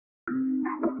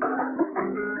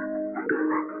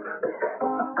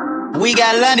We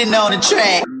got London on the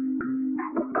track.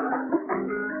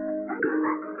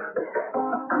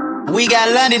 We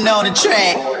got London on the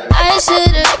track. I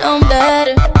should've known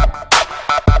better.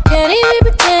 Can't even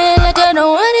pretend like I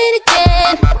don't want it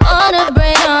again. On the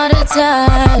brain all the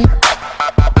time,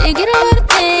 thinking about the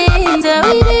things that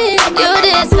we did. You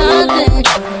did something,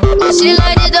 but shit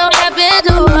like this don't happen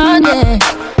too often.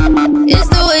 It's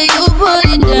the way you put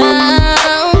it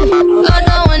down, when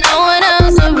no one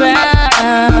else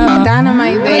around.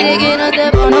 Dynamite, baby. Taking a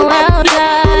step on the wild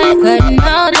side, cutting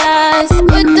all dice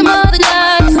with them other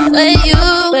guys.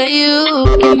 Where you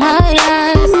in my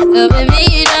eyes, loving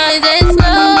me nice and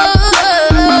slow.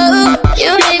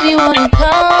 You made me wanna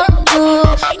come through,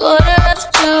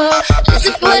 just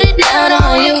to put it down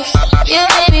on you. You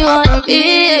made me wanna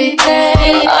be there.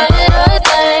 All the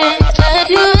things that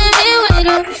you and me went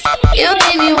through. You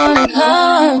made me wanna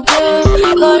come through,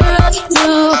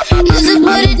 just to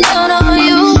put it down on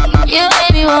you. You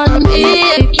made me wanna be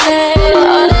there.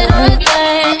 All the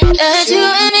things that you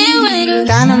and me went through.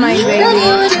 Dynamite, baby.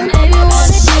 What you made me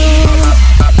wanna do.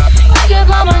 I kept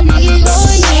all my niggas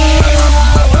on you.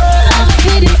 I'm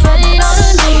pretty funny on the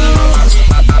news.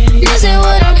 This ain't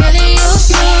what I'm really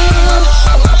used to.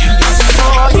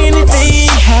 Before anything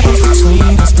happens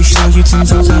between us, be sure you 10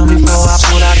 toes down before I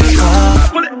pull out the car.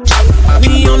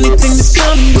 The only thing that's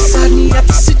coming beside me at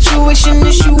the situation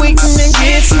is you waiting and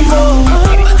get some more.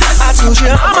 I told you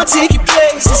I'ma take your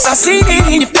place, since I seen it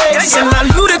in your face, and I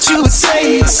knew that you would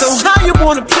say it. So how you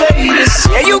wanna play this?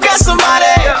 Yeah, you got somebody.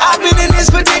 I've been in this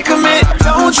predicament.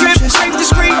 Don't trip, scrape the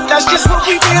street. That's just what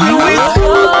we dealing with.